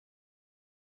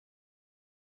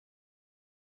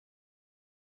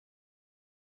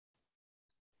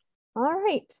All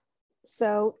right,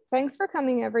 so thanks for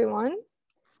coming, everyone.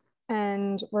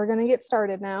 And we're going to get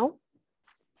started now.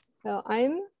 So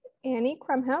I'm Annie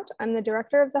Krumhout. I'm the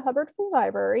director of the Hubbard Free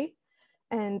Library.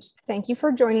 And thank you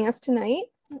for joining us tonight.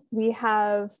 We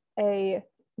have a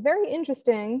very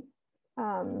interesting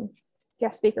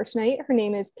guest speaker tonight. Her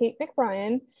name is Kate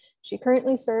McBrien. She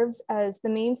currently serves as the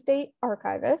Maine State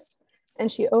Archivist,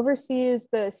 and she oversees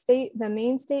the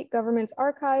Maine State government's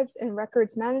archives and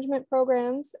records management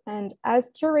programs. And as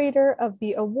curator of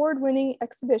the award-winning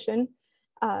exhibition,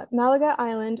 Malaga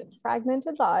Island,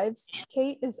 Fragmented Lives,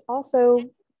 Kate is also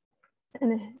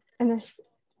a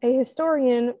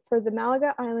historian for the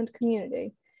Malaga Island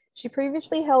community. She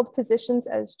previously held positions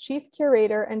as chief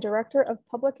curator and director of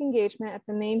public engagement at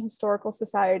the Maine Historical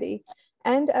Society,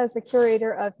 and as the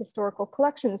curator of historical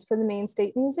collections for the Maine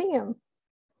State Museum.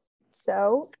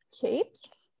 So, Kate,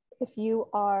 if you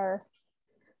are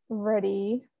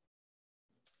ready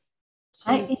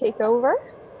to take over.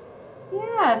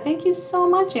 Yeah, thank you so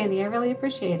much, Andy. I really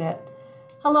appreciate it.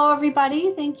 Hello,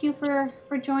 everybody. Thank you for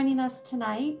joining us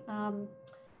tonight.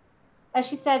 As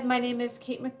she said, my name is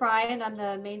Kate McBrien. I'm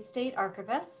the Maine State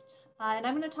Archivist, and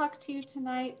I'm going to talk to you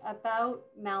tonight about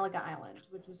Malaga Island,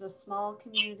 which was a small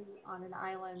community on an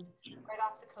island right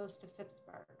off the coast of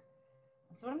Phippsburg.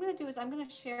 So what I'm going to do is I'm going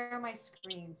to share my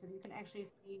screen so that you can actually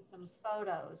see some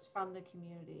photos from the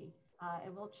community,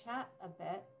 and we'll chat a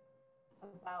bit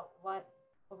about what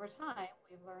over time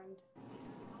we've learned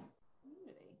about the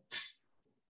community.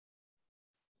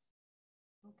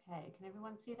 Okay, can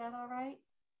everyone see that all right?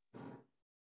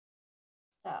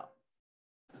 So,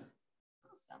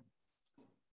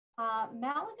 awesome.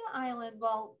 Malaga Island,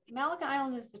 well, Malaga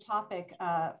Island is the topic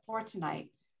for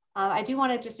tonight. I do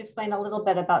want to just explain a little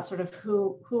bit about sort of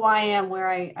who I am, where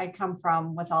I come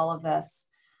from with all of this.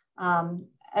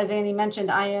 As Annie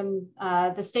mentioned, I am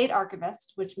the state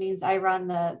archivist, which means I run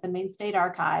the Maine State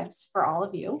Archives for all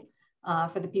of you,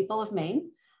 for the people of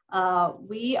Maine.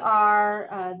 We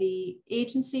are the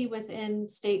agency within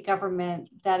state government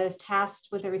that is tasked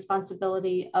with the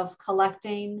responsibility of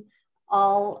collecting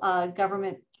all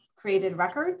government created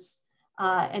records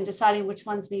and deciding which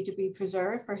ones need to be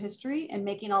preserved for history and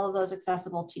making all of those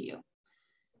accessible to you.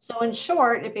 So in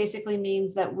short, it basically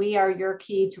means that we are your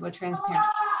key to a transparent.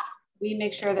 We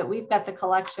make sure that we've got the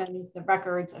collections, the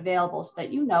records available so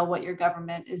that you know what your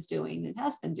government is doing and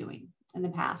has been doing in the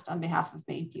past on behalf of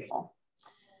Maine people.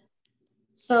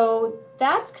 So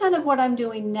that's kind of what I'm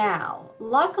doing now.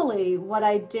 Luckily, what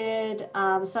I did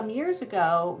some years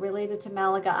ago related to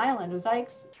Malaga Island was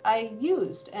I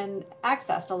used and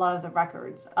accessed a lot of the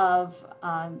records of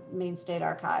Maine State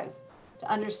Archives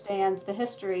to understand the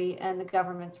history and the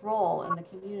government's role in the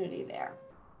community there.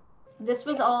 This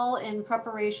was all in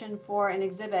preparation for an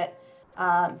exhibit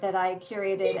that I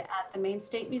curated at the Maine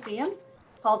State Museum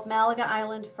called Malaga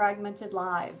Island, Fragmented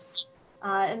Lives.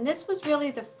 And this was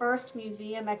really the first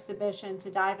museum exhibition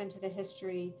to dive into the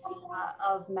history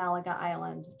of Malaga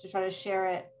Island, to try to share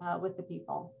it with the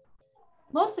people.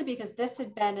 Mostly because this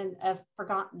had been a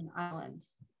forgotten island.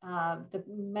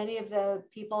 Many of the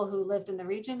people who lived in the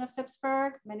region of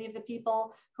Phippsburg, many of the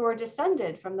people who are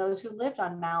descended from those who lived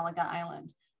on Malaga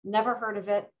Island, never heard of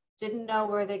it, didn't know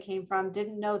where they came from,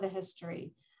 didn't know the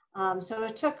history. So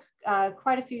it took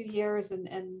quite a few years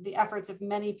and the efforts of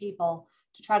many people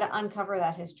to try to uncover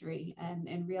that history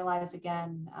and realize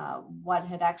again what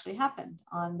had actually happened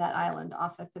on that island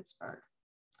off of Phippsburg.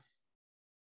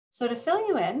 So to fill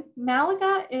you in,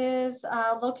 Malaga is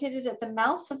located at the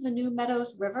mouth of the New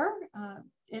Meadows River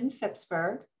in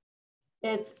Phippsburg.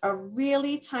 It's a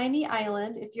really tiny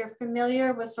island. If you're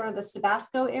familiar with sort of the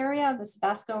Tabasco area, the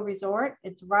Tabasco Resort,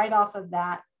 it's right off of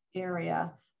that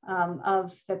area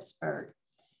of Phippsburg.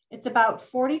 It's about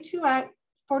 42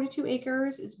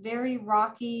 acres. It's very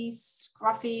rocky,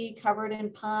 scruffy, covered in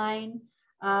pine.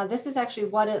 This is actually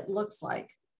what it looks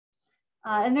like.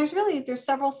 And there's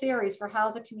several theories for how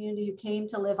the community who came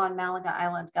to live on Malaga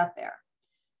Island got there.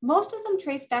 Most of them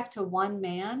trace back to one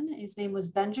man. His name was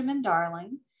Benjamin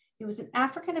Darling. He was an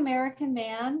African-American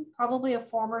man, probably a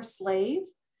former slave,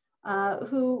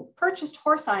 who purchased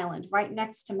Horse Island right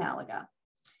next to Malaga.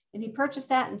 And he purchased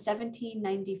that in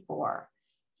 1794.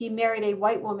 He married a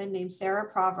white woman named Sarah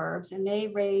Proverbs, and they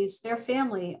raised their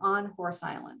family on Horse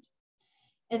Island.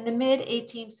 In the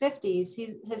mid-1850s,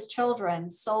 his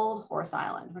children sold Horse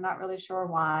Island. We're not really sure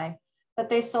why, but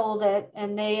they sold it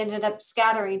and they ended up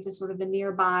scattering to sort of the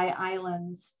nearby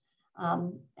islands.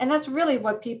 And that's really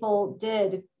what people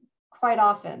did quite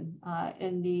often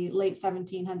in the late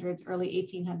 1700s, early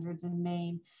 1800s in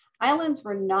Maine. Islands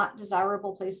were not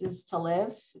desirable places to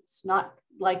live. It's not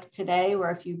like today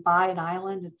where if you buy an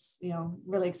island, it's, you know,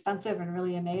 really expensive and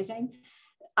really amazing.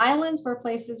 Islands were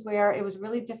places where it was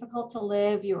really difficult to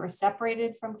live. You were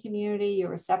separated from community. You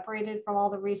were separated from all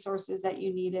the resources that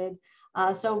you needed.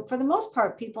 So for the most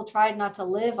part, people tried not to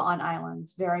live on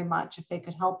islands very much if they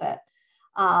could help it.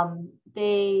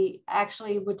 They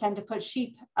actually would tend to put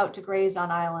sheep out to graze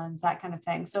on islands, that kind of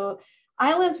thing. So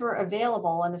islands were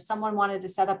available. And if someone wanted to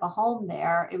set up a home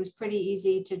there, it was pretty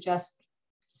easy to just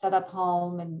set up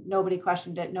home and nobody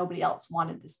questioned it. Nobody else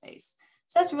wanted the space.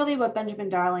 So that's really what Benjamin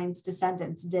Darling's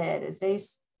descendants did, is they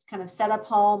kind of set up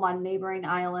home on neighboring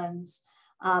islands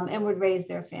and would raise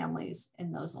their families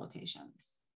in those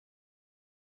locations.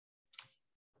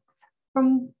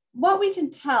 From what we can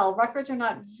tell, records are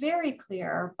not very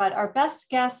clear, but our best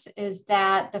guess is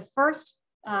that the first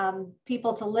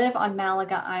people to live on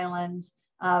Malaga Island,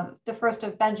 the first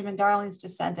of Benjamin Darling's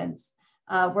descendants,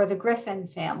 were the Griffin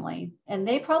family. And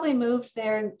they probably moved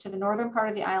there to the northern part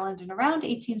of the island in around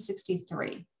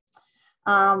 1863.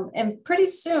 And pretty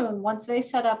soon, once they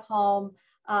set up home,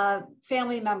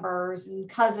 family members and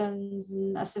cousins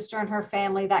and a sister and her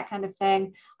family, that kind of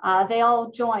thing, they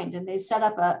all joined and they set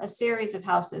up a series of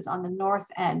houses on the north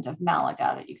end of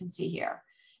Malaga that you can see here.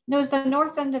 And it was the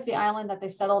north end of the island that they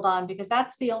settled on because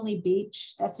that's the only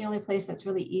beach. That's the only place that's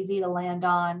really easy to land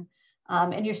on.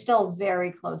 And you're still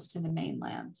very close to the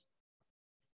mainland.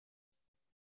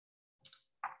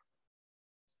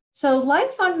 So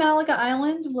life on Malaga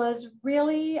Island was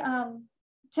really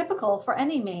typical for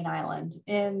any Maine island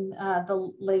in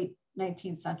the late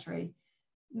 19th century.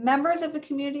 Members of the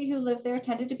community who lived there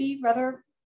tended to be rather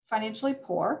financially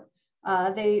poor.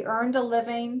 They earned a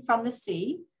living from the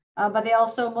sea, but they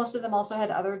also, most of them also had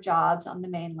other jobs on the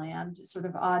mainland, sort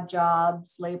of odd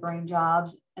jobs, laboring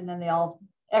jobs, and then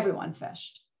everyone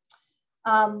fished.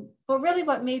 But really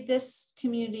what made this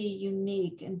community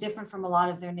unique and different from a lot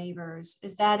of their neighbors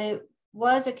is that it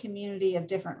was a community of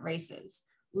different races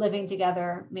living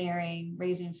together, marrying,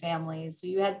 raising families. So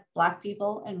you had Black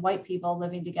people and white people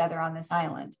living together on this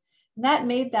island. And that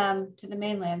made them to the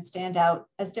mainland stand out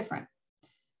as different.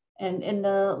 And in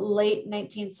the late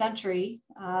 19th century,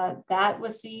 that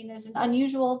was seen as an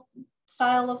unusual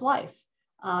style of life.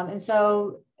 And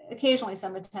so occasionally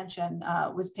some attention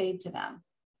was paid to them.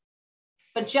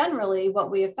 But generally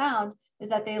what we have found is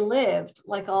that they lived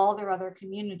like all their other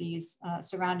communities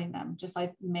surrounding them, just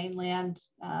like mainland,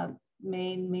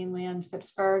 Maine, mainland,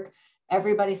 Phippsburg.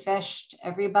 Everybody fished,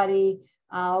 everybody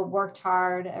worked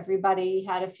hard, everybody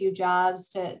had a few jobs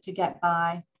to get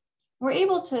by. We're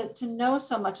able to know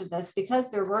so much of this because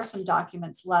there were some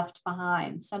documents left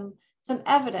behind, some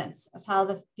evidence of how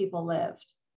the people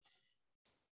lived.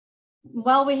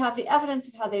 While we have the evidence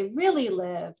of how they really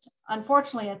lived,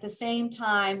 unfortunately, at the same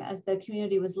time as the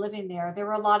community was living there, there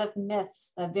were a lot of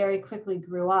myths that very quickly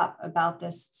grew up about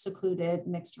this secluded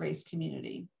mixed race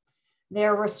community.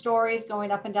 There were stories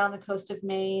going up and down the coast of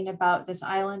Maine about this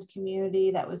island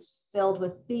community that was filled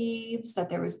with thieves, that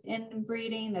there was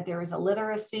inbreeding, that there was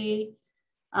illiteracy.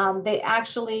 They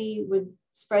actually would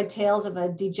spread tales of a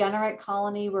degenerate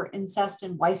colony where incest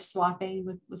and wife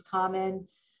swapping was common.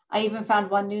 I even found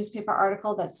one newspaper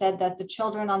article that said that the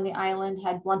children on the island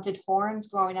had blunted horns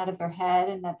growing out of their head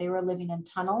and that they were living in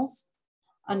tunnels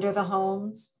under the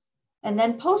homes. And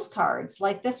then postcards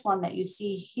like this one that you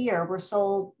see here were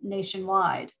sold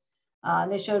nationwide.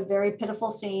 They showed very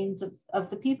pitiful scenes of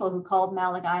the people who called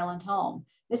Malaga Island home.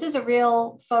 This is a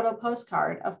real photo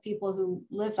postcard of people who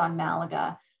lived on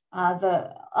Malaga.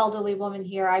 The elderly woman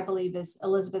here, I believe, is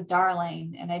Elizabeth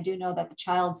Darling. And I do know that the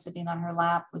child sitting on her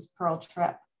lap was Pearl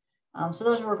Tripp. So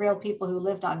those were real people who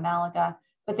lived on Malaga,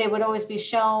 but they would always be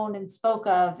shown and spoke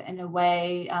of in a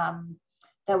way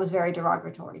that was very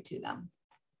derogatory to them.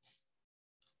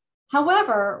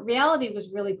 However, reality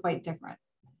was really quite different.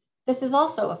 This is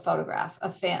also a photograph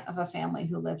of a family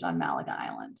who lived on Malaga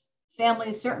Island.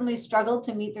 Families certainly struggled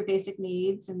to meet their basic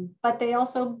needs, but they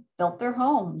also built their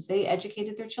homes. They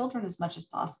educated their children as much as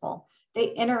possible.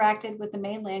 They interacted with the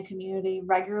mainland community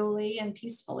regularly and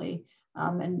peacefully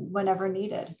and whenever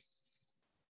needed.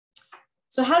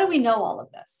 So how do we know all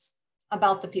of this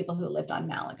about the people who lived on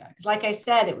Malaga? Because like I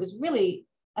said, it was really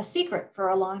a secret for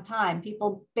a long time.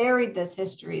 People buried this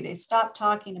history. They stopped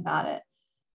talking about it.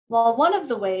 Well, one of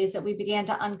the ways that we began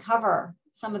to uncover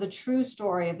some of the true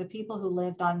story of the people who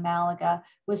lived on Malaga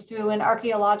was through an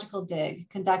archaeological dig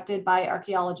conducted by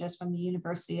archaeologists from the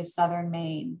University of Southern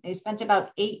Maine. They spent about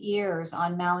 8 years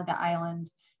on Malaga Island,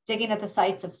 digging at the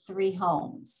sites of 3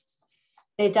 homes.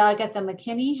 They dug at the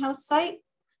McKinney house site,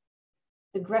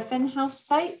 the Griffin house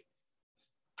site,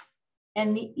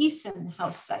 and the Eason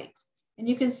house site. And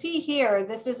you can see here,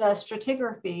 this is a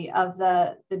stratigraphy of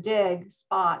the dig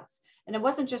spots. And it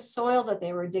wasn't just soil that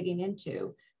they were digging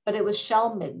into, but it was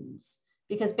shell middens,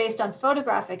 because based on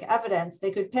photographic evidence,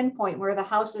 they could pinpoint where the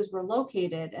houses were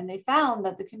located. And they found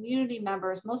that the community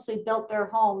members mostly built their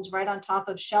homes right on top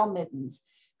of shell middens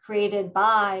created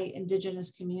by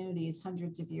indigenous communities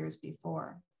hundreds of years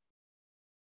before.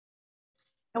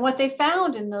 And what they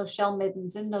found in those shell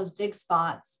middens, in those dig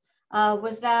spots,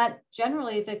 was that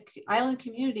generally the island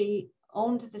community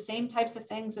owned the same types of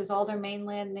things as all their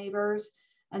mainland neighbors,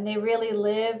 and they really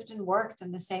lived and worked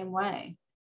in the same way.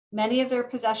 Many of their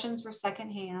possessions were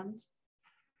secondhand.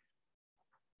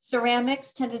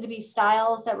 Ceramics tended to be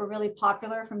styles that were really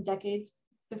popular from decades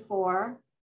before,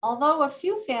 although a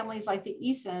few families like the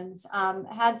Easons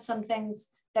had some things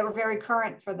that were very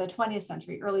current for the 20th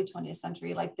century, early 20th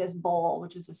century, like this bowl,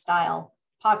 which was a style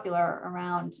popular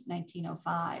around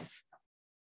 1905.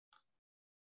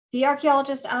 The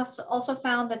archaeologists also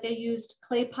found that they used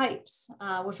clay pipes,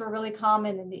 which were really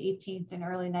common in the 18th and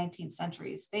early 19th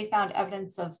centuries. They found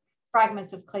evidence of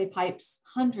fragments of clay pipes,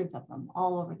 hundreds of them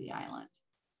all over the island.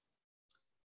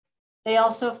 They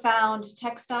also found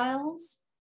textiles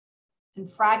and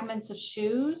fragments of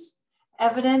shoes,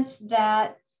 evidence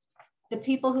that the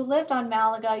people who lived on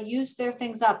Malaga used their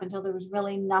things up until there was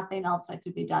really nothing else that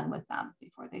could be done with them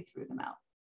before they threw them out.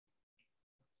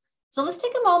 So let's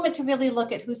take a moment to really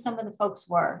look at who some of the folks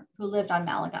were who lived on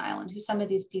Malaga Island, who some of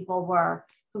these people were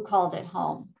who called it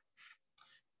home.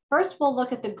 First, we'll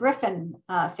look at the Griffin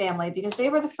family because they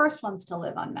were the first ones to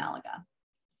live on Malaga.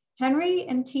 Henry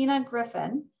and Tina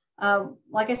Griffin,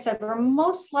 like I said, were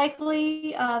most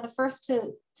likely the first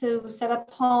to set up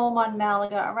home on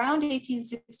Malaga around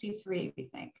 1863, we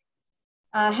think.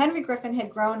 Henry Griffin had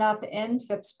grown up in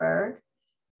Phippsburg.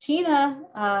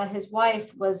 Tina, his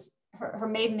wife, her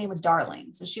maiden name was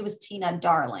Darling. So she was Tina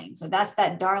Darling. So that's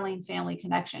that Darling family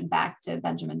connection back to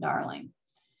Benjamin Darling.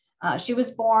 She was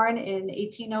born in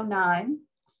 1809.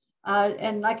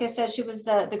 And like I said, she was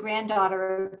the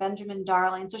granddaughter of Benjamin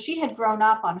Darling. So she had grown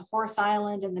up on Horse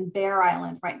Island and then Bear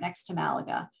Island right next to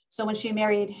Malaga. So when she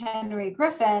married Henry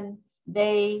Griffin,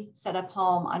 they set up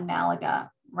home on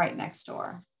Malaga right next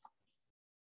door.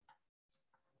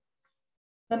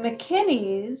 The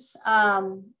McKinneys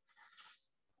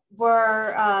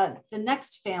were the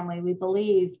next family, we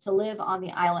believe, to live on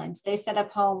the island. They set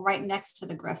up home right next to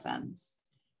the Griffins.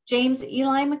 James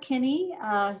Eli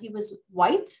McKinney, he was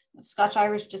white, of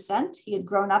Scotch-Irish descent. He had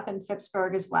grown up in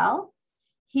Phippsburg as well.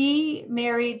 He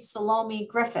married Salome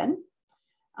Griffin.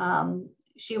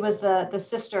 She was the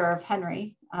sister of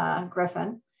Henry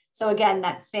Griffin. So again,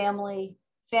 that family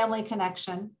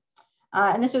connection.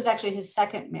 And this was actually his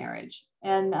second marriage.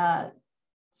 And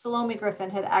Salome Griffin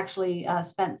had actually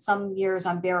spent some years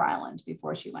on Bear Island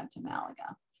before she went to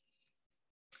Malaga.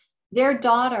 Their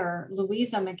daughter,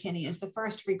 Louisa McKinney, is the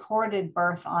first recorded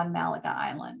birth on Malaga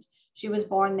Island. She was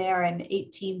born there in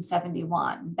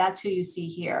 1871. That's who you see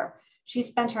here. She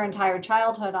spent her entire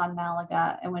childhood on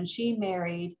Malaga, and when she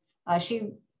married,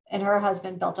 she and her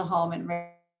husband built a home and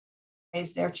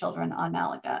raised their children on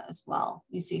Malaga as well.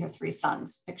 You see her 3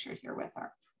 sons pictured here with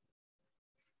her.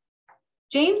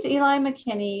 James Eli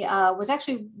McKinney was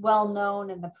actually well known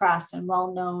in the press and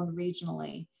well known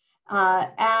regionally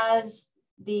as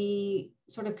the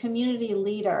sort of community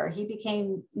leader. He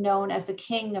became known as the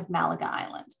King of Malaga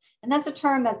Island. And that's a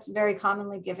term that's very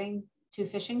commonly given to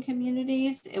fishing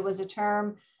communities. It was a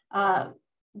term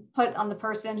put on the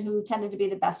person who tended to be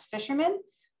the best fisherman,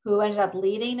 who ended up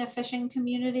leading a fishing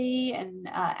community and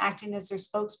acting as their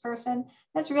spokesperson.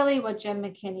 That's really what Jim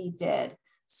McKinney did.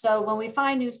 So when we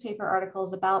find newspaper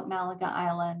articles about Malaga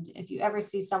Island, if you ever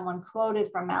see someone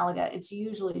quoted from Malaga, it's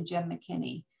usually Jim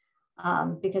McKinney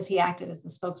because he acted as the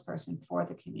spokesperson for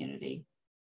the community.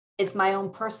 It's my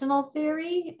own personal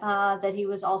theory that he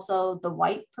was also the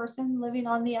white person living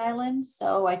on the island.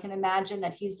 So I can imagine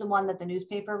that he's the one that the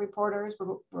newspaper reporters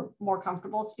were more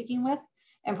comfortable speaking with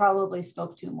and probably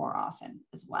spoke to more often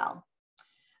as well.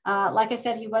 Like I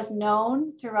said, he was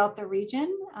known throughout the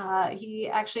region. He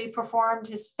actually performed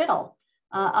his fiddle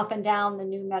up and down the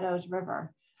New Meadows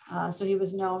River. So he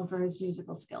was known for his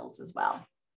musical skills as well.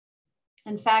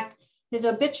 In fact, his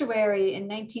obituary in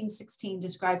 1916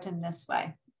 described him this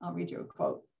way. I'll read you a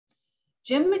quote.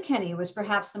 Jim McKinney was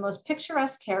perhaps the most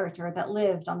picturesque character that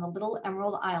lived on the little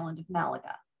emerald island of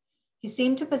Malaga. He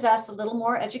seemed to possess a little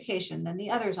more education than the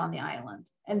others on the island,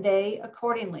 and they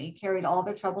accordingly carried all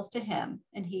their troubles to him,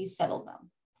 and he settled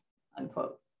them,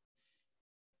 unquote.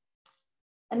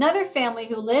 Another family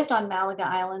who lived on Malaga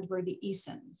Island were the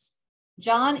Easons.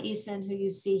 John Eason, who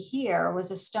you see here,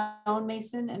 was a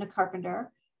stonemason and a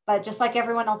carpenter, but just like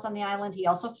everyone else on the island, he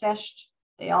also fished.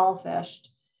 They all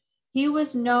fished. He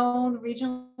was known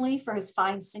regionally for his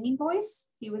fine singing voice.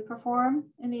 He would perform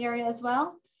in the area as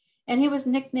well. And he was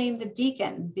nicknamed the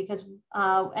Deacon because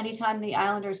anytime the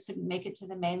islanders couldn't make it to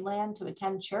the mainland to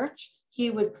attend church,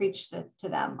 he would preach to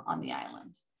them on the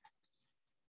island.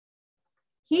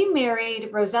 He married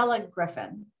Rosella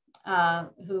Griffin,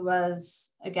 who was,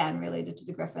 again, related to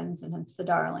the Griffins and hence the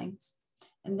Darlings.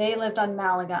 And they lived on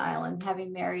Malaga Island,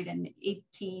 having married in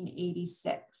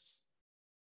 1886.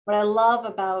 What I love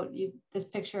about this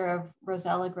picture of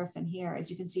Rosella Griffin here is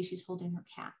you can see she's holding her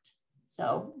cat.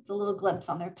 So it's a little glimpse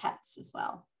on their pets as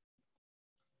well.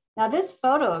 Now, this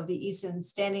photo of the Easons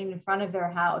standing in front of their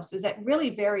house is really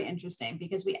very interesting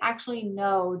because we actually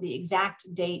know the exact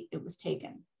date it was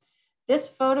taken. This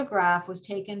photograph was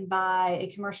taken by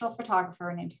a commercial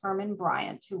photographer named Herman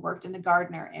Bryant, who worked in the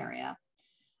Gardner area.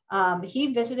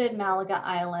 He visited Malaga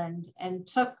Island and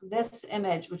took this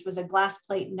image, which was a glass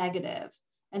plate negative,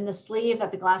 and the sleeve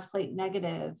that the glass plate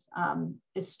negative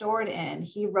is stored in.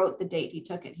 He wrote the date he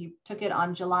took it. He took it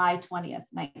on July 20th,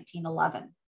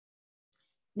 1911.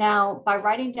 Now, by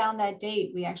writing down that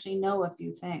date, we actually know a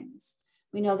few things.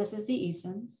 We know this is the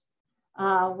Easons.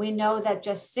 We know that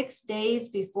just 6 days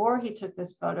before he took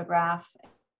this photograph,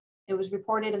 it was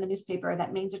reported in the newspaper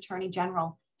that Maine's Attorney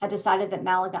General had decided that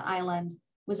Malaga Island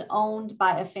was owned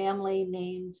by a family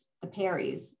named the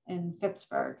Perrys in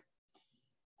Phippsburg.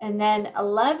 And then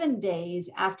 11 days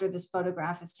after this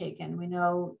photograph is taken, we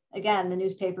know, again, the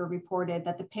newspaper reported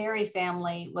that the Perry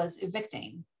family was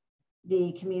evicting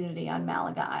the community on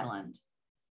Malaga Island.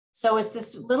 So it's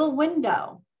this little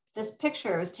window. This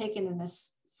picture is taken in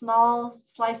this small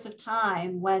slice of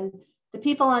time when the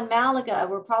people on Malaga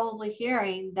were probably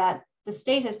hearing that the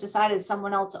state has decided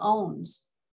someone else owns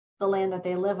the land that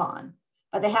they live on,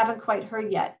 but they haven't quite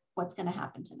heard yet what's going to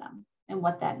happen to them and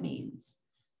what that means.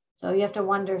 So you have to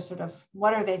wonder sort of,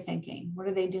 what are they thinking? What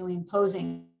are they doing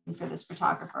posing for this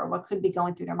photographer? What could be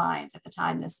going through their minds at the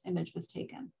time this image was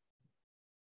taken?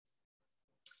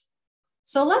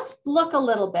 So let's look a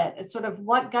little bit at sort of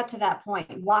what got to that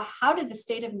point. How did the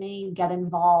state of Maine get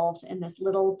involved in this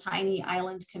little tiny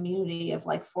island community of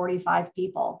like 45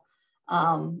 people?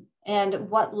 And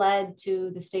what led to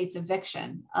the state's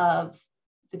eviction of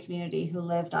the community who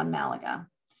lived on Malaga?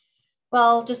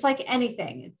 Well, just like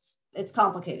anything, it's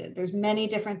complicated. There's many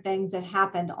different things that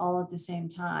happened all at the same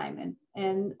time.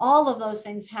 And all of those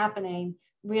things happening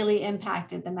really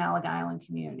impacted the Malaga Island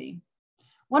community.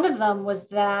 One of them was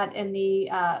that in the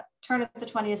turn of the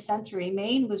 20th century,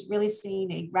 Maine was really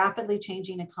seeing a rapidly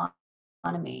changing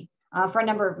economy for a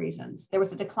number of reasons. There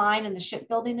was a decline in the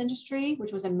shipbuilding industry,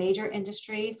 which was a major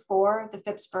industry for the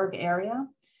Phippsburg area.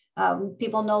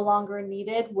 People no longer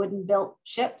needed wooden built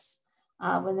ships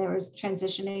when they were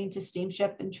transitioning to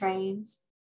steamship and trains.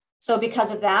 So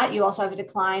because of that, you also have a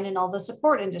decline in all the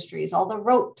support industries, all the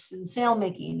ropes and sail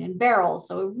making and barrels.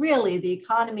 So really the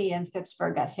economy in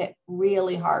Phippsburg got hit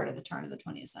really hard at the turn of the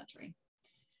 20th century.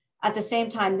 At the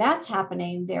same time that's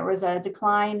happening, there was a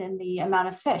decline in the amount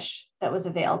of fish that was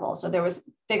available. So there was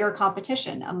bigger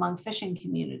competition among fishing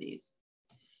communities.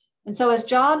 And so as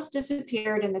jobs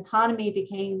disappeared and the economy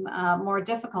became more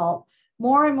difficult,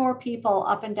 more and more people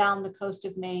up and down the coast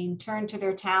of Maine turned to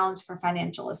their towns for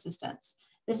financial assistance.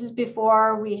 This is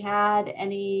before we had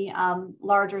any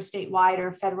larger statewide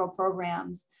or federal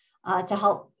programs to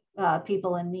help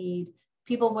people in need.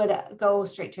 People would go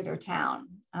straight to their town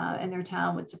and their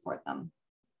town would support them.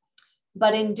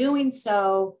 But in doing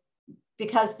so,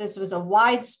 because this was a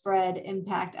widespread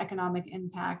impact, economic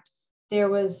impact, there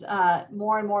was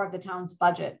more and more of the town's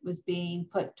budget was being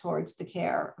put towards the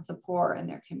care of the poor in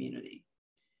their community.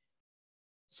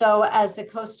 So as the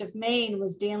coast of Maine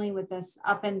was dealing with this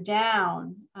up and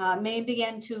down, Maine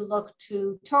began to look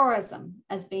to tourism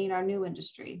as being our new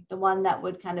industry, the one that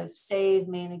would kind of save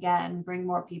Maine again, bring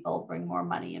more people, bring more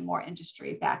money and more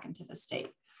industry back into the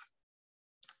state.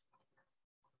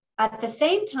 At the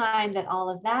same time that all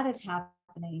of that is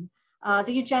happening,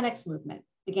 the eugenics movement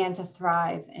began to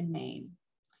thrive in Maine.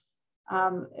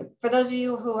 For those of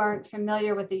you who aren't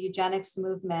familiar with the eugenics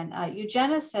movement,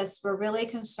 eugenicists were really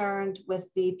concerned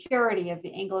with the purity of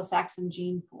the Anglo-Saxon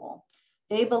gene pool.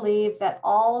 They believed that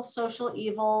all social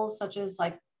evils, such as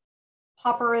like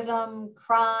pauperism,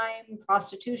 crime,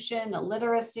 prostitution,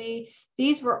 illiteracy,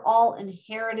 these were all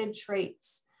inherited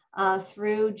traits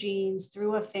through genes,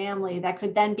 through a family that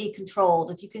could then be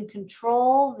controlled. If you can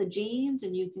control the genes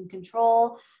and you can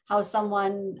control how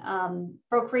someone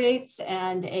procreates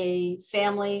and a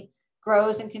family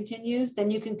grows and continues, then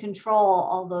you can control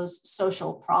all those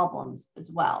social problems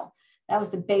as well. That was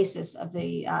the basis of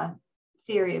the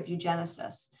theory of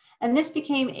eugenicists. And this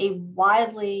became a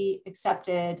widely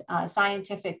accepted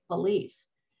scientific belief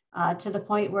to the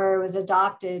point where it was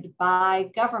adopted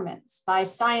by governments, by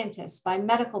scientists, by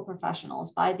medical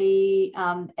professionals, by the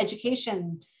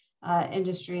education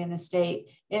industry in the state.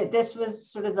 This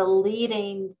was sort of the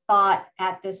leading thought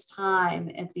at this time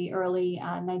at the early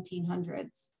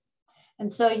 1900s.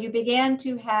 And so you began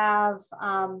to have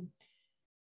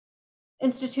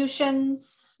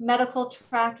institutions, medical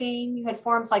tracking. You had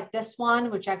forms like this one,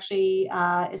 which actually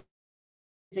is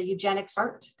a eugenics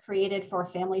chart created for a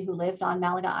family who lived on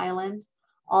Malaga Island.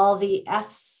 All the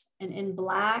F's and in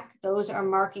black, those are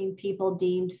marking people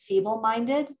deemed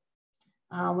feeble-minded,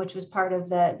 which was part of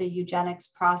the eugenics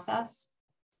process,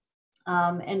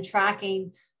 and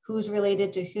tracking who's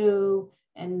related to who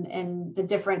and the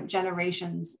different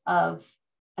generations of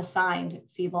assigned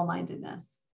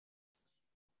feeble-mindedness.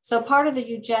 So part of the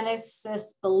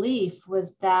eugenicist belief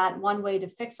was that one way to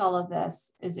fix all of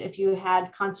this is if you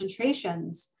had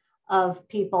concentrations of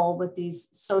people with these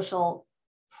social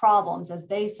problems as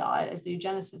they saw it, as the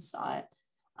eugenicists saw it,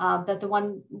 that the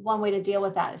one way to deal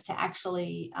with that is to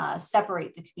actually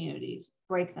separate the communities,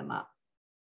 break them up.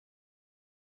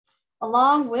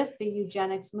 Along with the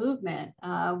eugenics movement,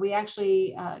 we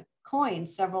actually coined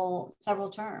several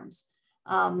terms.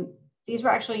 These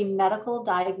were actually medical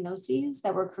diagnoses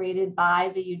that were created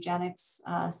by the eugenics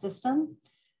system.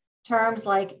 Terms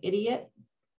like idiot,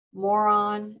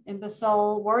 moron,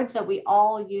 imbecile, words that we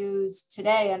all use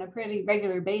today on a pretty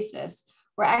regular basis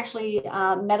were actually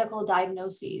medical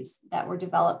diagnoses that were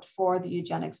developed for the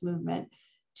eugenics movement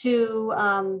to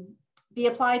be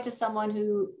applied to someone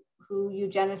who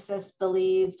eugenicists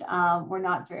believed were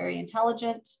not very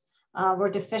intelligent, were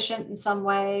deficient in some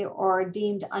way, or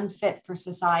deemed unfit for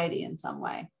society in some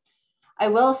way. I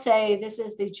will say this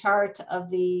is the chart of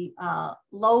the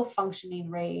low functioning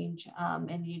range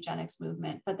in the eugenics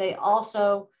movement, but they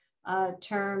also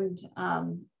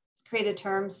created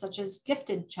terms such as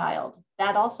gifted child.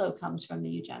 That also comes from the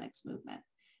eugenics movement.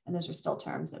 And those are still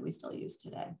terms that we still use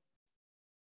today.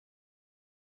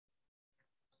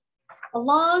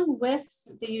 Along with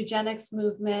the eugenics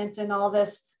movement and all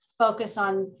this focus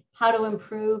on how to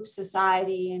improve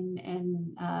society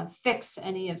and fix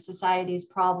any of society's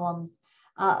problems,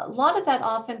 a lot of that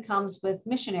often comes with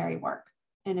missionary work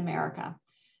in America.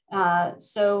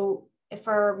 So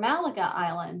for Malaga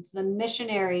Island, the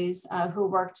missionaries who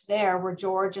worked there were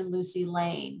George and Lucy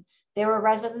Lane. They were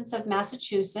residents of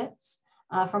Massachusetts,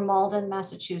 from Malden,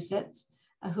 Massachusetts,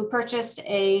 who purchased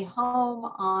a home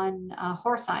on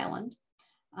Horse Island.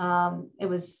 It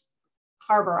was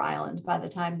Harbor Island by the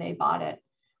time they bought it.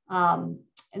 And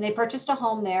they purchased a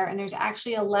home there. And there's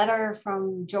actually a letter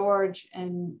from George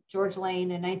Lane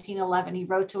in 1911. He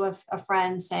wrote to a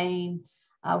friend saying,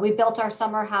 we built our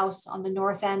summer house on the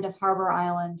north end of Harbor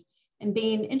Island, and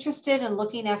being interested in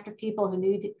looking after people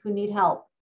who need help,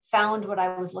 found what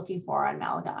I was looking for on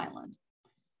Malaga Island.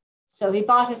 So he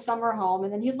bought his summer home,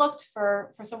 and then he looked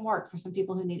for some work for some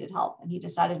people who needed help. And he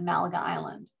decided Malaga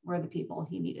Island were the people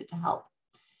he needed to help.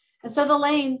 And so the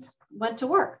Lanes went to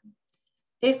work.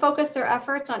 They focused their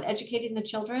efforts on educating the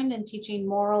children and teaching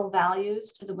moral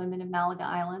values to the women of Malaga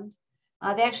Island.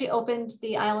 They actually opened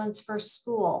the island's first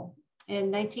school in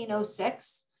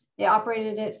 1906. They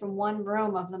operated it from one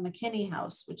room of the McKinney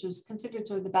House, which was considered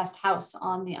sort of the best house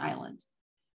on the island.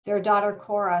 Their daughter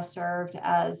Cora served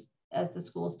as the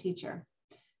school's teacher.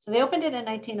 So they opened it in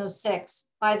 1906.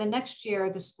 By the next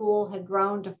year, the school had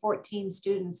grown to 14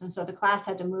 students, and so the class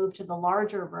had to move to the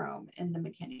larger room in the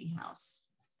McKinney House.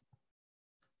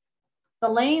 The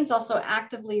Lanes also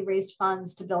actively raised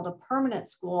funds to build a permanent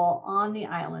school on the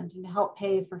island and to help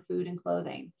pay for food and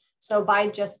clothing. So by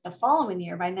just the following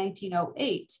year, by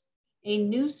 1908, a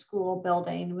new school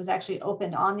building was actually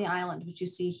opened on the island, which you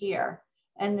see here.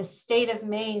 And the state of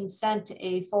Maine sent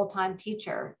a full-time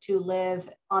teacher to live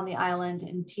on the island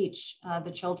and teach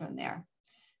the children there.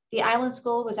 The island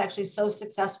school was actually so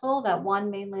successful that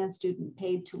one mainland student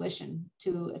paid tuition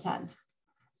to attend.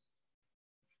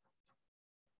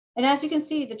 And as you can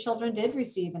see, the children did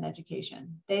receive an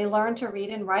education. They learned to read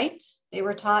and write. They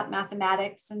were taught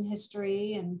mathematics and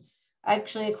history. And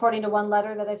actually, according to one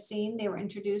letter that I've seen, they were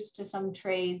introduced to some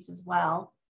trades as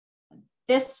well.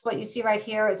 This, what you see right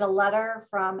here, is a letter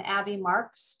from Abby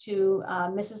Marks to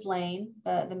Mrs. Lane,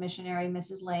 the missionary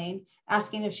Mrs. Lane,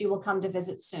 asking if she will come to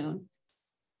visit soon.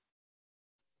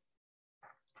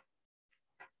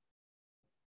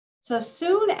 So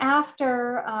soon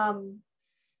after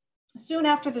soon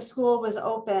after the school was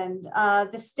opened,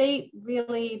 the state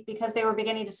really, because they were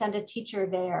beginning to send a teacher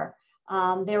there,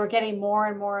 they were getting more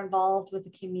and more involved with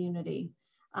the community.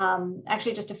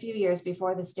 Actually, just a few years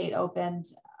before the state opened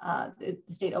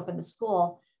the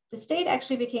school, the state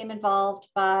actually became involved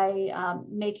by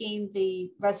making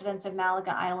the residents of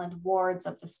Malaga Island wards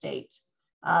of the state.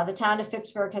 The town of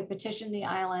Phippsburg had petitioned the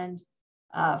island,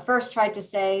 first tried to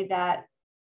say that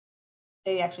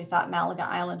they actually thought Malaga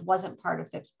Island wasn't part of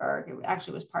Phippsburg. It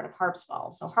actually was part of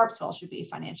Harpswell. So Harpswell should be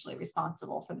financially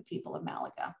responsible for the people of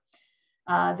Malaga.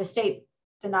 The state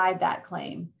denied that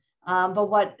claim. But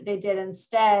what they did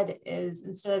instead is,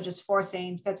 instead of just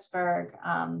forcing Phippsburg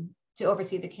to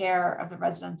oversee the care of the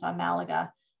residents on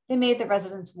Malaga, they made the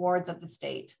residents wards of the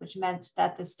state, which meant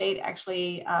that the state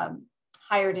actually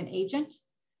hired an agent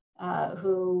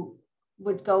who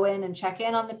would go in and check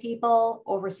in on the people,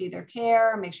 oversee their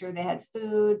care, make sure they had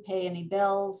food, pay any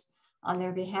bills on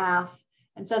their behalf.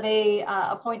 And so they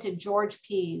appointed George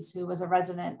Pease, who was a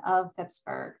resident of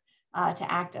Phippsburg,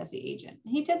 to act as the agent.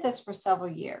 He did this for several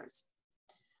years.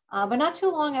 But not too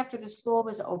long after the school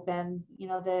was open, you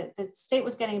know, the state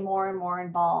was getting more and more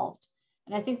involved.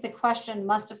 And I think the question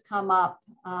must have come up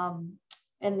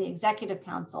in the executive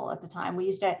council at the time.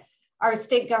 Our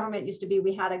state government used to be,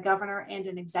 we had a governor and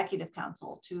an executive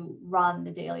council to run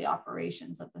the daily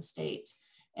operations of the state.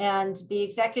 And the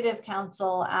executive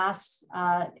council asked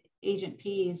Agent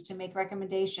Pease to make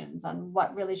recommendations on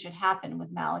what really should happen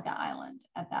with Malaga Island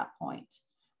at that point.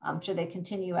 Should they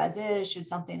continue as is? Should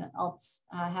something else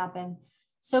happen?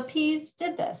 So Pease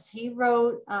did this. He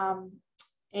wrote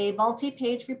a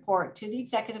multi-page report to the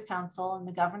executive council and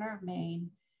the governor of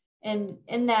Maine. And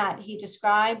in that, he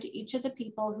described each of the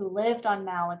people who lived on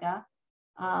Malaga.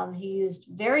 He used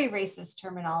very racist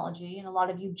terminology and a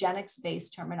lot of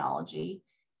eugenics-based terminology.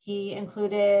 He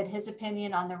included his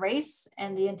opinion on the race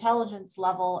and the intelligence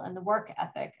level and the work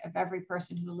ethic of every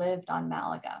person who lived on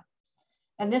Malaga.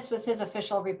 And this was his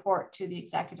official report to the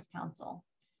executive council.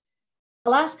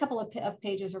 The last couple of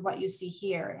pages are what you see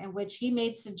here, in which he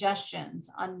made suggestions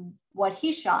on what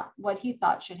he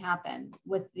thought should happen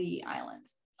with the island.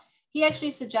 He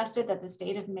actually suggested that the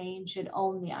state of Maine should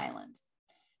own the island.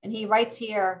 And he writes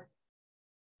here,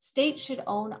 state should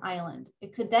own island.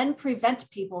 It could then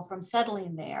prevent people from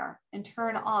settling there and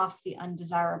turn off the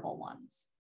undesirable ones.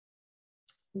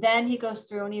 Then he goes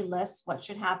through and he lists what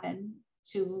should happen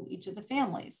to each of the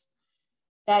families.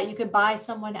 That you could buy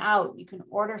someone out, you can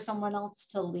order someone else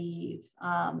to leave.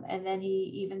 And then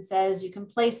he even says you can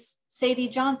place Sadie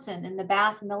Johnson in the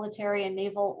Bath Military and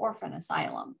Naval Orphan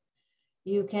Asylum.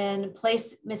 You can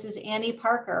place Mrs. Annie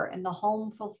Parker in the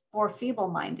home for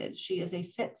feeble-minded. She is a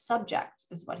fit subject,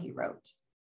 is what he wrote.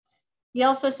 He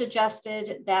also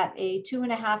suggested that a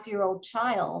 2.5-year-old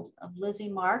child of Lizzie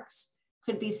Marks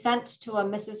could be sent to a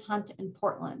Mrs. Hunt in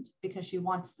Portland because she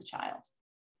wants the child.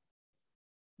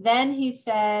 Then he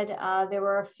said there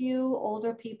were a few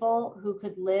older people who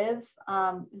could live,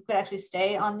 who could actually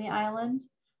stay on the island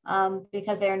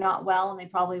because they are not well and they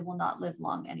probably will not live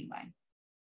long anyway.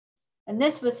 And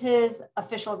this was his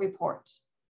official report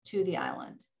to the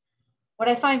island. What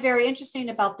I find very interesting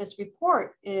about this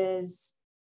report is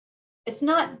it's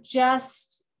not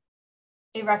just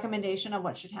a recommendation of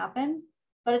what should happen,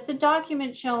 but it's a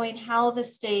document showing how the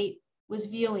state was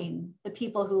viewing the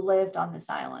people who lived on this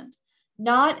island,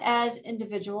 not as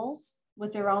individuals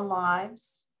with their own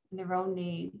lives and their own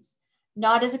needs,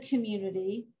 not as a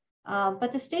community,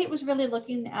 but the state was really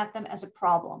looking at them as a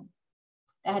problem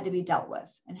that had to be dealt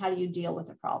with. And how do you deal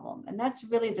with a problem? And that's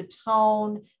really the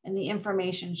tone and the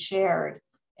information shared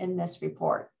in this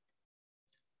report.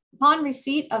 Upon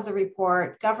receipt of the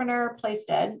report, Governor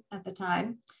Plaisted at the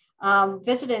time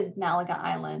visited Malaga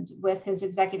Island with his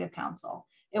executive council.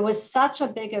 It was such a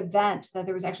big event that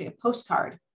there was actually a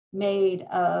postcard made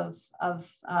of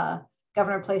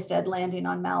Governor Plaisted landing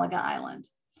on Malaga Island.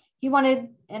 He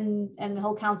wanted, and the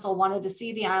whole council wanted to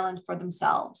see the island for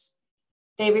themselves.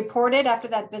 They reported after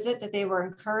that visit that they were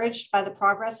encouraged by the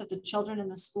progress of the children in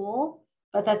the school,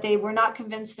 but that they were not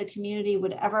convinced the community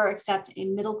would ever accept a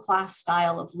middle-class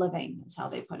style of living, is how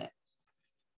they put it.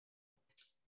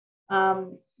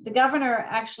 The governor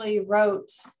actually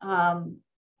wrote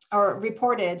or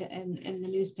reported in the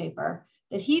newspaper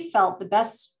that he felt the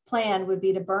best plan would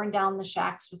be to burn down the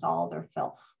shacks with all their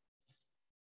filth.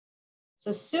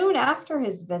 So soon after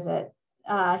his visit,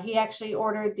 he actually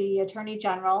ordered the Attorney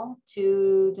General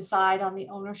to decide on the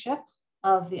ownership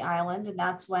of the island. And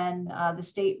that's when the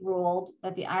state ruled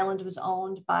that the island was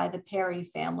owned by the Perry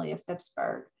family of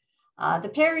Phippsburg. The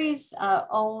Perrys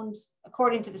owned,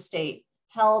 according to the state,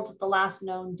 held the last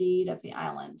known deed of the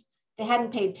island. They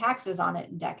hadn't paid taxes on it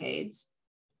in decades.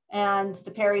 And the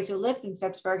Perrys who lived in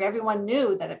Phippsburg, everyone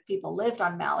knew that if people lived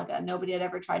on Malaga, nobody had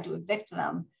ever tried to evict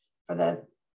them for the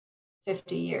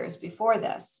 50 years before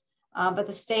this. But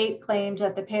the state claimed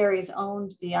that the Perrys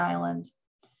owned the island.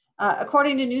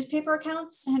 According to newspaper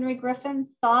accounts, Henry Griffin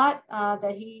thought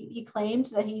that he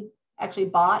claimed that he actually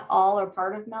bought all or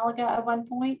part of Malaga at one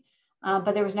point,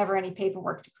 but there was never any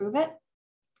paperwork to prove it.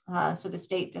 So the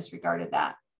state disregarded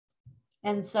that.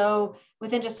 And so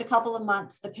within just a couple of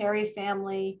months, the Perry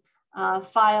family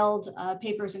filed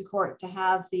papers in court to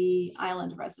have the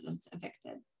island residents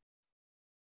evicted.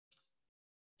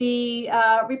 The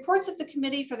reports of the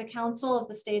Committee for the Council of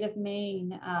the State of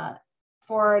Maine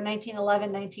for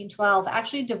 1911-1912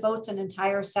 actually devotes an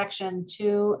entire section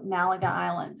to Malaga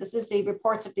Island. This is the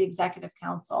reports of the Executive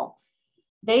Council.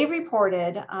 They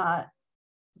reported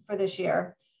for this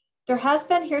year, there has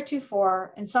been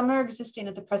heretofore, and some are existing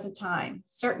at the present time,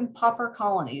 certain pauper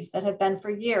colonies that have been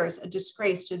for years a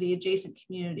disgrace to the adjacent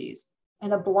communities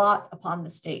and a blot upon the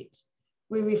state.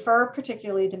 We refer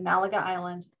particularly to Malaga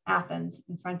Island, Athens,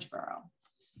 and Frenchboro.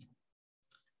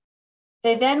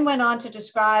 They then went on to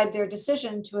describe their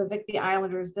decision to evict the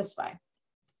islanders this way.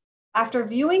 After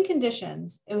viewing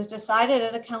conditions, it was decided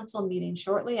at a council meeting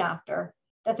shortly after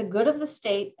that the good of the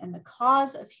state and the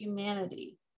cause of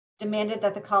humanity demanded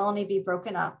that the colony be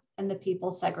broken up and the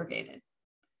people segregated.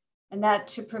 And that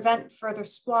to prevent further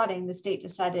squatting, the state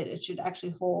decided it should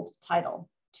actually hold title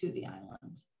to the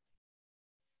island.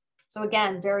 So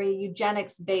again, very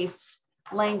eugenics-based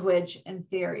language and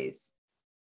theories.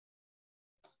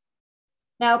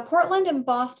 Now, Portland and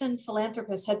Boston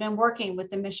philanthropists had been working with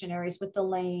the missionaries, with the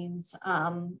Lanes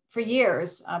for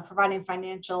years, providing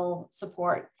financial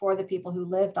support for the people who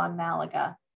lived on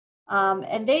Malaga.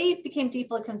 And they became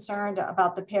deeply concerned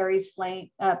about the Perry's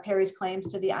claims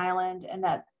to the island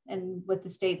and with the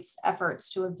state's efforts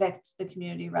to evict the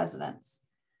community residents.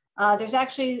 There's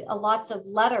actually lots of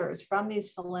letters from these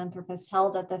philanthropists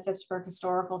held at the Phippsburg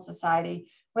Historical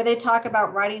Society where they talk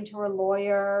about writing to a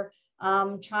lawyer,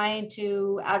 trying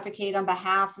to advocate on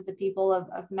behalf of the people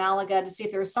of Malaga to see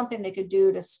if there was something they could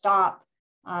do to stop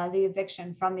the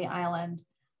eviction from the island.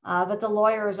 But the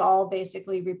lawyers all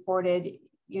basically reported,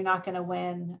 you're not going to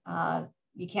win.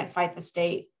 You can't fight the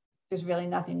state. There's really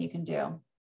nothing you can do.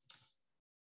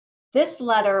 This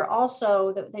letter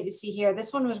also that you see here,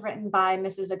 this one was written by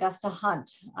Mrs. Augusta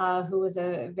Hunt, who was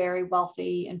a very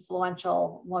wealthy,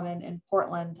 influential woman in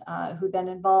Portland, who'd been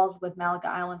involved with Malaga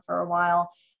Island for a while.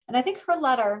 And I think her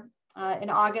letter in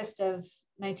August of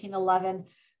 1911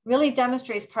 really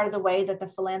demonstrates part of the way that the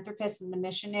philanthropists and the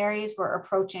missionaries were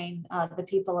approaching the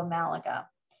people of Malaga.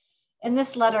 In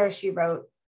this letter, she wrote,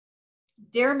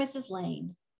 "Dear Mrs.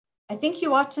 Lane, I think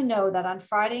you ought to know that on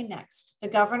Friday next, the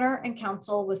governor and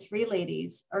council with 3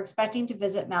 ladies are expecting to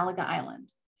visit Malaga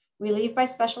Island. We leave by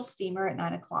special steamer at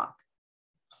 9 o'clock.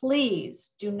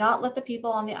 Please do not let the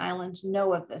people on the island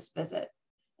know of this visit,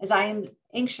 as I am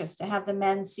anxious to have the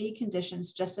men see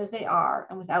conditions just as they are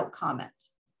and without comment.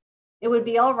 It would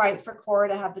be all right for Cora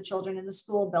to have the children in the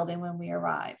school building when we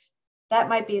arrive. That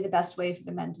might be the best way for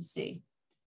the men to see.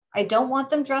 I don't want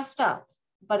them dressed up,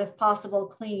 but if possible,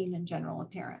 clean in general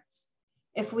appearance.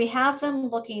 If we have them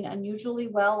looking unusually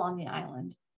well on the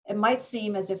island, it might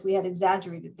seem as if we had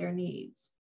exaggerated their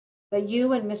needs. But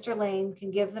you and Mr. Lane can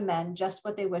give the men just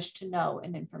what they wish to know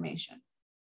and information."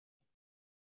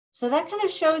 So that kind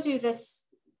of shows you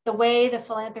the way the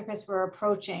philanthropists were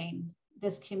approaching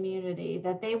this community,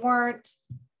 that they weren't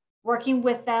working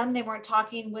with them, they weren't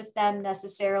talking with them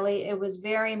necessarily. It was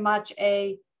very much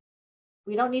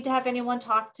we don't need to have anyone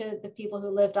talk to the people who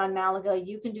lived on Malaga.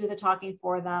 You can do the talking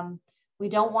for them. We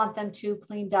don't want them too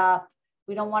cleaned up.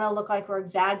 We don't want to look like we're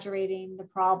exaggerating the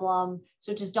problem.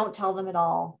 So just don't tell them at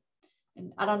all.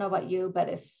 And I don't know about you, but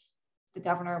if the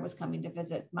governor was coming to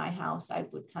visit my house, I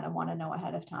would kind of want to know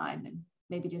ahead of time and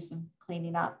maybe do some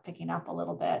cleaning up, picking up a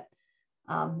little bit,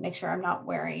 make sure I'm not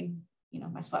wearing,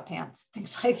 my sweatpants,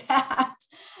 things like that.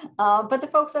 But the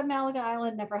folks on Malaga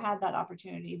Island never had that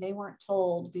opportunity. They weren't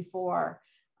told before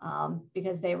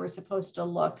because they were supposed to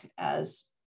look as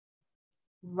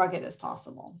rugged as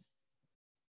possible.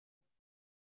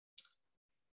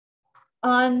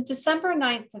 On December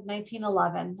 9th of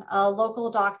 1911, a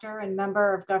local doctor and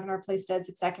member of Governor Plaisted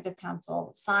Executive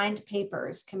Council signed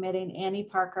papers committing Annie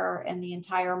Parker and the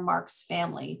entire Marks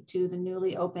family to the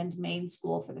newly opened Maine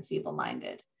School for the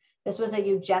Feeble-Minded. This was a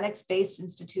eugenics-based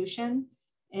institution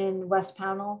in West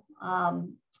Pownell,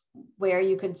 where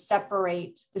you could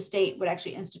separate, the state would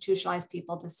actually institutionalize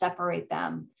people to separate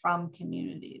them from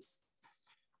communities.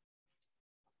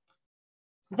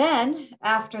 Then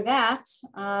after that,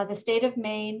 the state of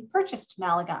Maine purchased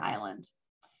Malaga Island.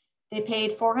 They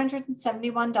paid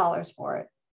 $471 for it.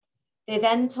 They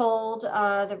then told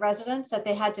the residents that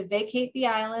they had to vacate the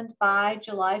island by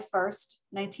July 1st,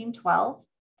 1912.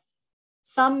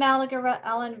 Some Malaga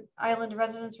Island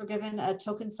residents were given a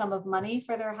token sum of money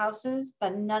for their houses,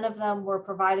 but none of them were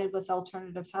provided with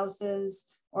alternative houses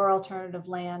or alternative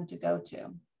land to go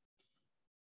to.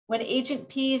 When Agent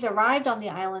Pease arrived on the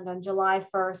island on July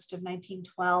 1st of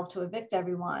 1912 to evict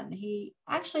everyone, he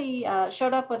actually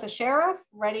showed up with a sheriff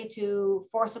ready to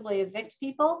forcibly evict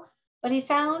people, but he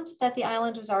found that the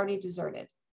island was already deserted.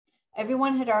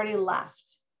 Everyone had already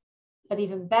left. But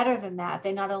even better than that,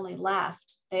 they not only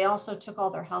left, they also took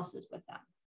all their houses with them.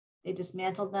 They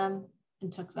dismantled them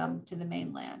and took them to the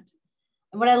mainland.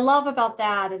 And what I love about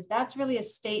that is that's really a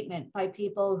statement by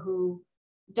people who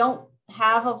don't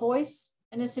have a voice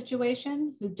in a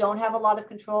situation, who don't have a lot of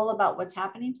control about what's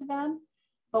happening to them.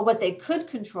 But what they could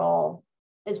control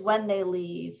is when they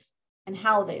leave and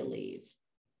how they leave.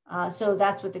 So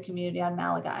that's what the community on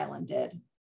Malaga Island did.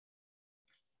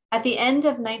 At the end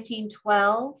of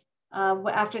 1912,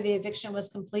 after the eviction was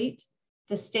complete,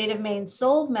 the state of Maine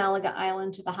sold Malaga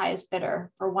Island to the highest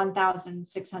bidder for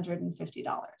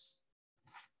 $1,650.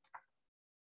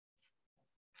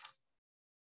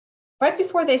 Right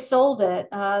before they sold it,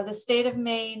 the state of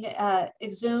Maine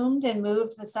exhumed and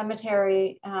moved the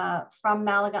cemetery from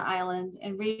Malaga Island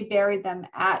and reburied them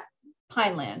at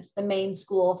Pineland, the Maine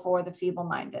school for the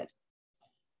feeble-minded.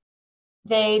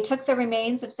 They took the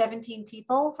remains of 17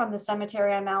 people from the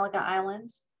cemetery on Malaga Island.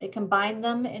 They combined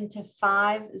them into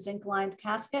 5 zinc-lined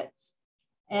caskets,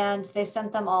 and they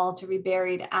sent them all to be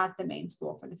buried at the Maine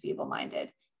School for the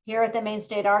Feeble-Minded. Here at the Maine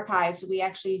State Archives, we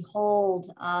actually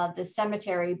hold the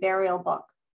cemetery burial book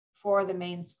for the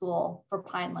Maine School for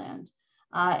Pineland,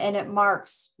 and it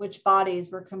marks which bodies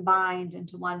were combined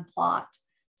into one plot.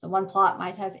 So one plot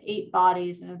might have 8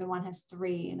 bodies, another one has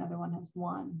 3, another one has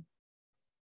 1.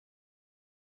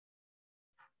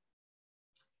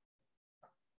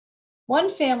 One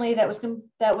family that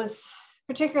was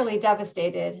particularly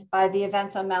devastated by the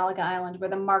events on Malaga Island were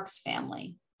the Marks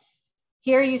family.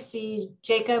 Here you see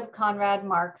Jacob Conrad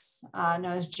Marks, known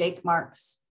as Jake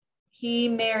Marks. He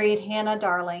married Hannah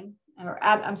Darling,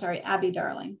 Abby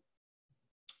Darling.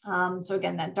 So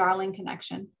again, that Darling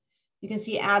connection. You can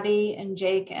see Abby and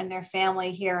Jake and their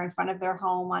family here in front of their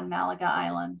home on Malaga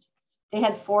Island. They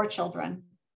had 4 children.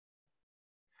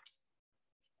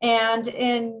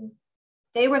 And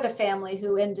they were the family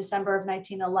who in December of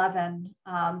 1911,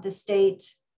 the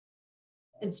state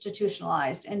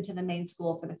institutionalized into the Maine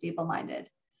School for the Feeble-Minded.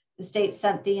 The state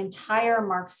sent the entire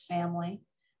Marks family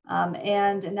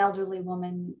and an elderly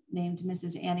woman named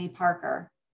Mrs. Annie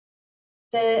Parker.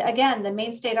 Again, the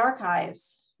Maine State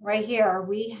Archives, right here,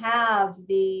 we have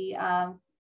the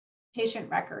patient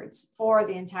records for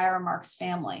the entire Marks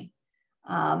family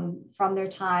from their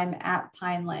time at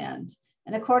Pineland.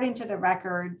 And according to the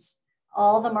records,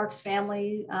 all the Marks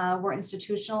family were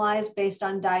institutionalized based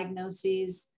on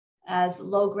diagnoses as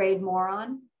low-grade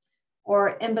moron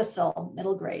or imbecile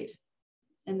middle grade.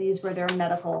 And these were their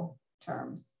medical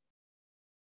terms.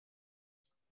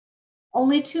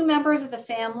 Only 2 members of the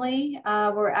family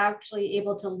were actually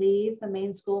able to leave the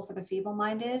Maine School for the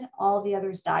Feeble-Minded. All the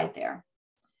others died there.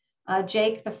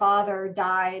 Jake, the father,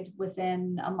 died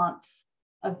within a month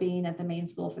of being at the Maine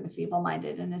School for the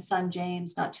Feeble-Minded, and his son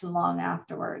James not too long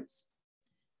afterwards.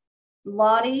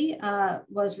 Lottie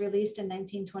was released in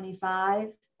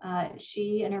 1925.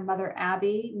 She and her mother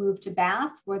Abby moved to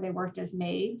Bath, where they worked as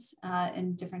maids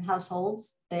in different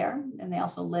households there, and they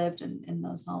also lived in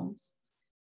those homes.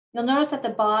 You'll notice at the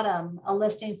bottom a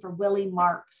listing for Willie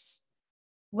Marks.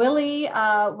 Willie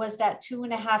was that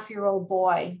 2.5-year-old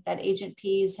boy that Agent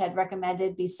Pease had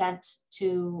recommended be sent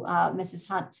to Mrs.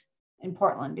 Hunt in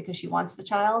Portland because she wants the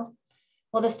child.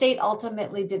 Well, the state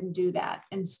ultimately didn't do that.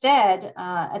 Instead,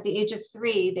 at the age of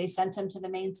 3, they sent him to the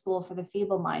Maine School for the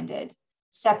Feeble-Minded,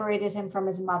 separated him from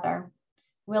his mother.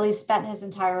 Willie spent his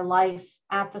entire life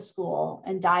at the school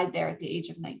and died there at the age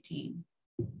of 19.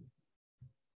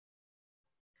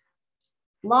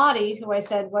 Lottie, who I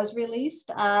said was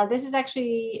released, this is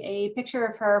actually a picture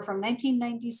of her from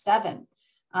 1997.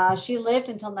 She lived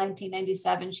until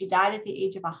 1997. She died at the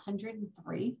age of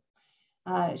 103.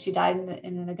 She died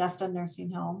in an Augusta nursing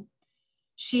home.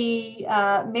 She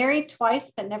married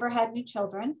twice, but never had any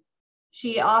children.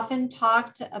 She often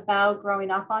talked about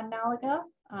growing up on Malaga.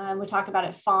 We talk about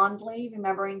it fondly,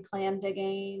 remembering clam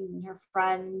digging and her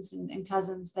friends and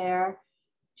cousins there.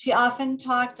 She often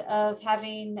talked of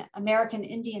having American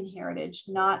Indian heritage,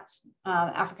 not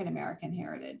African-American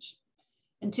heritage.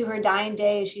 And to her dying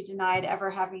day, she denied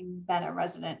ever having been a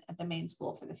resident at the Maine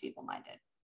School for the Feeble-Minded.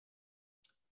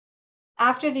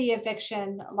 After the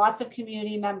eviction, lots of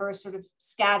community members sort of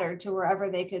scattered to wherever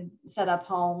they could set up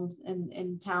homes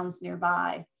in towns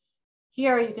nearby.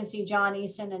 Here you can see John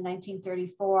Eason in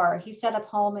 1934. He set up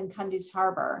home in Cundy's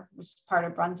Harbor, which is part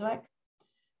of Brunswick.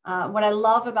 What I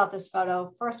love about this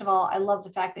photo, first of all, I love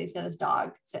the fact that he's got his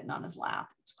dog sitting on his lap.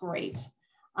 It's great.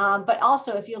 But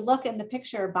also, if you look in the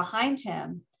picture behind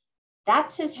him,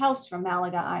 that's his house from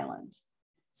Malaga Island.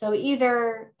 So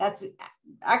either that's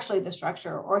actually the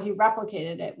structure or he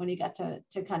replicated it when he got to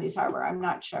Cundy's Harbor. I'm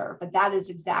not sure, but that is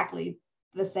exactly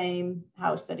the same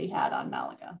house that he had on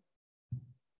Malaga.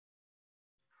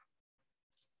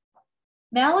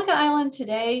 Malaga Island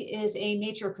today is a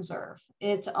nature preserve.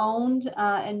 It's owned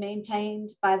and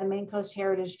maintained by the Maine Coast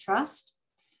Heritage Trust.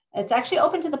 It's actually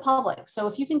open to the public. So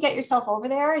if you can get yourself over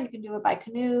there, you can do it by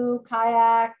canoe,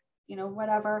 kayak, you know,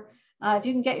 whatever. If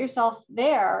you can get yourself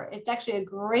there, it's actually a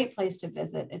great place to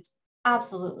visit. It's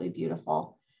absolutely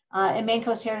beautiful. And Maine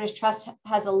Coast Heritage Trust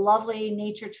has a lovely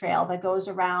nature trail that goes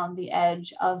around the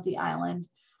edge of the island.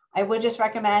 I would just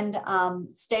recommend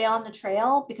stay on the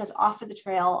trail because off of the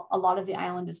trail, a lot of the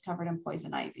island is covered in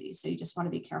poison ivy. So you just want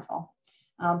to be careful.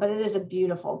 But it is a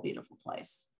beautiful, beautiful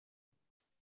place.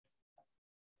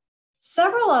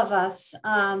 Several of us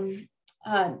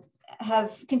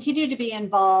have continued to be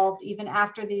involved even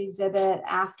after the exhibit,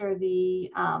 after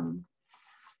the,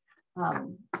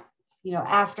 you know,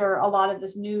 after a lot of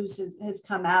this news has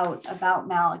come out about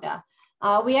Malaga.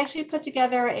 We actually put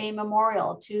together a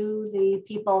memorial to the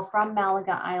people from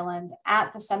Malaga Island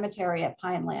at the cemetery at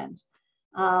Pineland.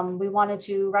 We wanted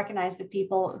to recognize the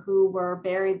people who were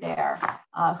buried there,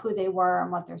 who they were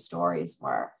and what their stories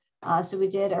were. So we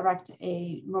did erect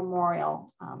a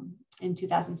memorial in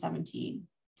 2017.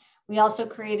 We also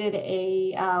created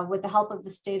with the help of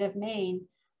the state of Maine,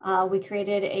 we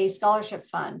created a scholarship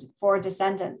fund for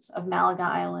descendants of Malaga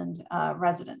Island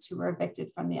residents who were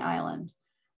evicted from the island.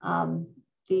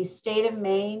 The state of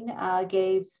Maine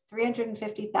gave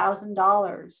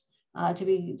 $350,000 to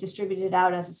be distributed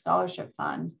out as a scholarship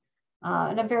fund.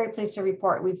 And I'm very pleased to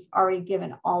report we've already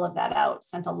given all of that out,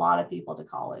 sent a lot of people to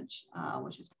college,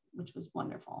 which was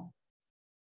wonderful.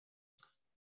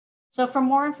 So for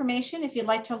more information, if you'd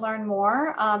like to learn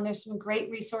more, there's some great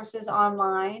resources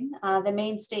online. The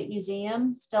Maine State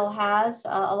Museum still has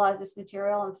a lot of this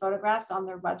material and photographs on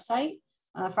their website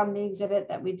from the exhibit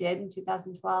that we did in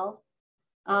 2012.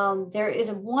 There is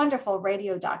a wonderful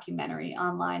radio documentary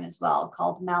online as well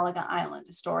called Malaga Island,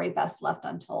 a story best left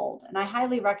untold. And I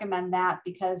highly recommend that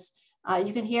because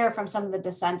you can hear from some of the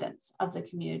descendants of the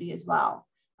community as well.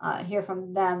 Hear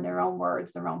from them, their own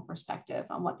words, their own perspective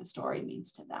on what the story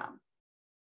means to them.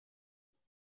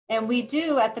 And we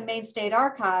do at the Maine State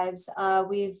Archives,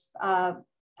 we've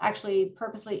actually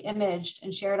purposely imaged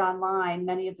and shared online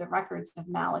many of the records of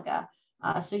Malaga.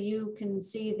 So you can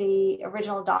see the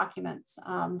original documents,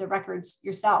 the records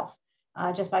yourself,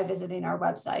 just by visiting our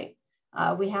website.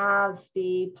 We have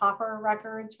the pauper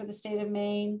records for the state of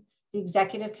Maine, the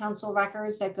executive council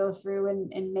records that go through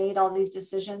and made all these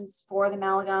decisions for the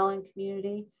Malaga Island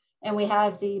community. And we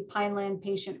have the Pineland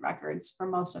patient records for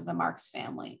most of the Marks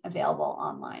family available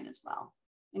online as well,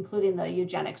 including the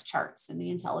eugenics charts and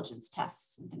the intelligence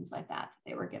tests and things like that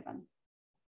they were given.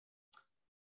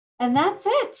 And that's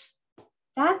it.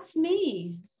 That's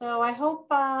me. So I hope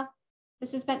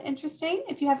this has been interesting.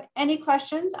 If you have any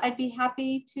questions, I'd be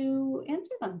happy to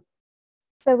answer them.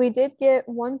 So we did get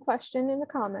one question in the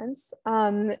comments.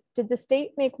 Did the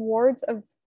state make wards of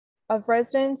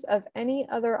residents of any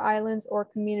other islands or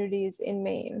communities in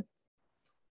Maine?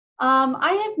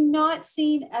 I have not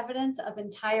seen evidence of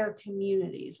entire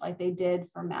communities like they did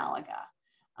for Malaga.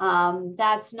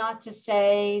 That's not to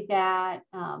say that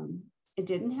it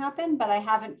didn't happen, but I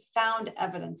haven't found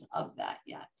evidence of that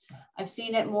yet. I've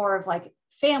seen it more of like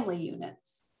family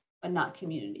units, but not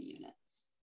community units.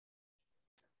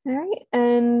 All right,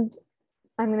 and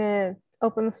I'm going to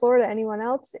open the floor to anyone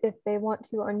else. If they want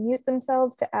to unmute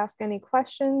themselves to ask any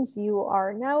questions, you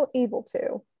are now able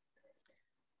to.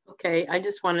 Okay, I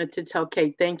just wanted to tell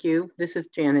Kate, thank you. This is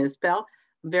Jan Isbell.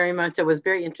 Very much, it was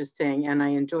very interesting and I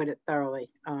enjoyed it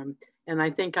thoroughly. And I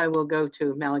think I will go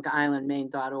to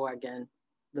malagaislandmaine.org and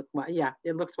look, yeah,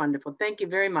 it looks wonderful. Thank you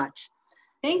very much.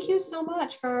 Thank you so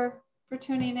much for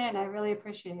tuning in. I really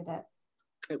appreciate it.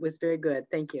 It was very good.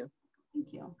 Thank you.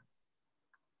 Thank you.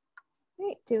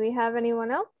 Great. Do we have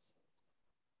anyone else?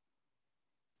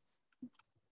 I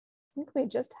think we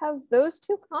just have those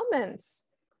two comments.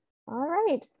 All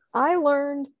right. I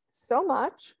learned so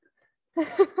much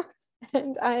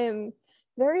and I am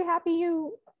very happy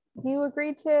you you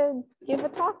agreed to give a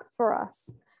talk for us.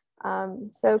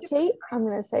 So Kate, I'm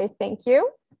going to say thank you.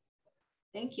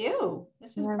 Thank you.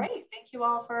 This was great. Thank you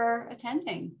all for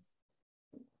attending.